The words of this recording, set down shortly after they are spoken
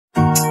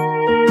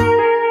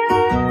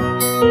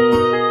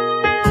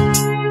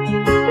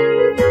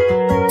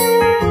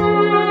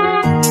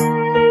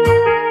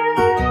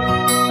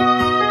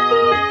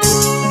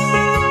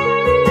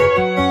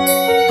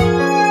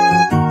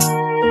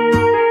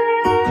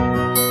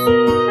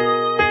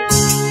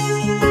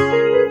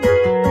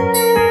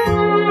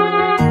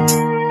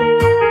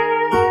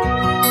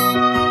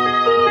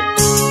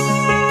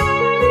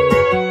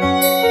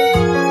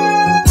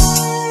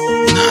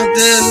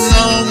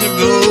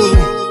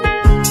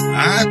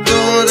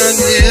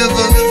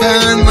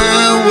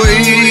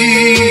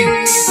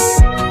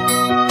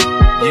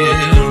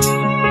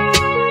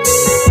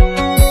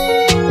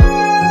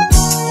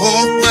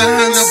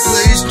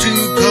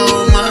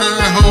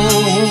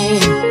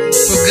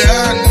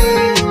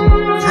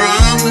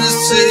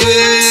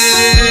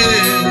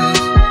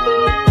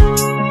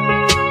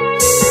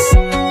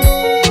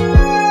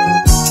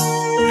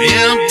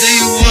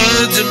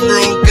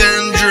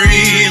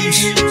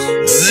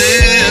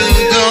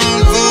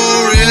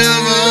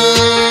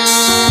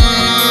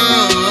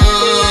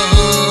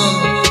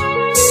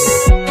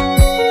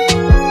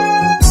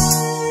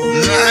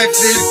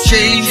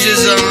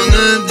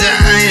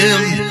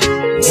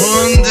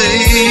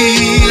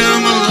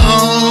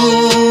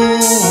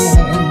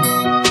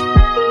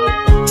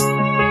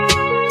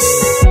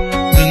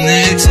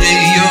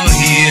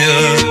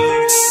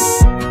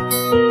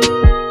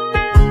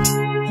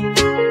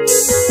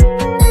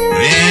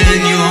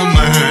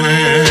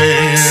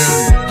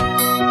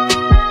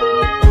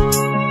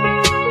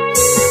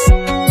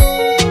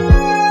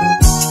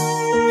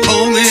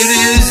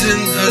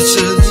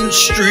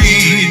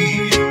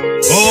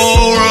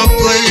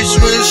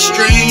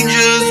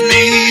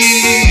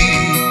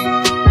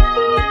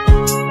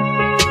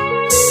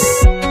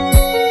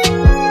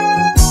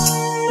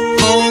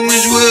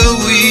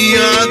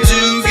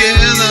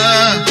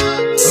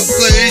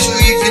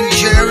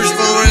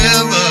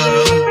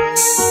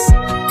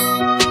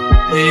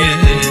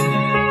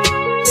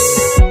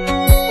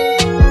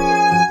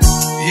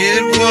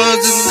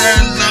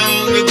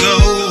ago,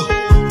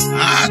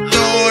 I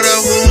thought I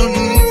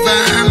wouldn't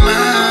find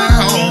my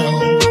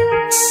home.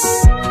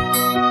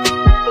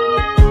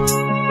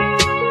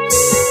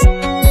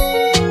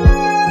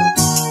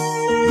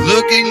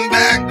 Looking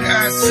back,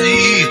 I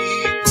see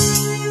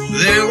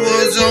there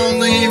was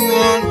only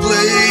one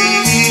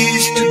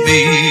place to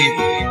be.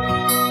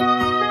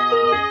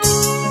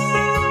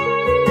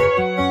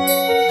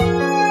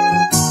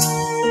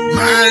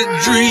 My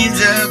dreams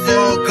have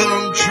all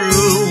come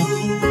true.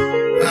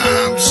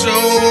 I'm so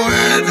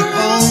at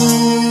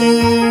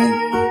home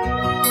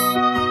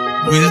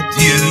with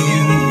you.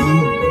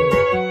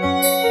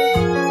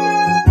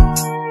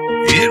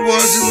 It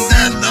wasn't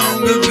that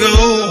long ago,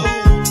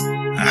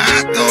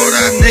 I thought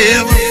I'd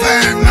never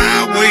find my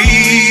way.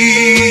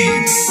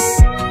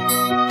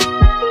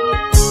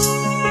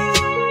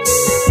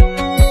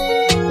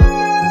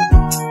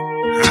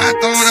 I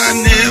thought I'd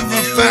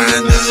never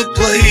find a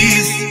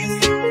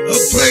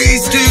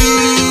place to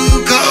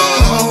call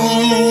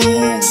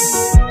home.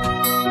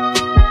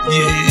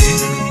 Yeah.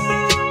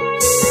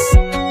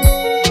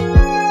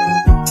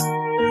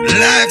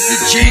 Life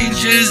that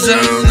changes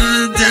on a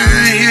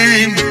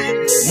dime.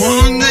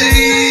 One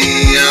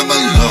day I'm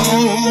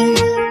alone,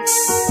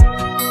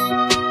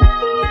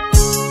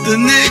 the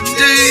next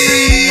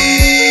day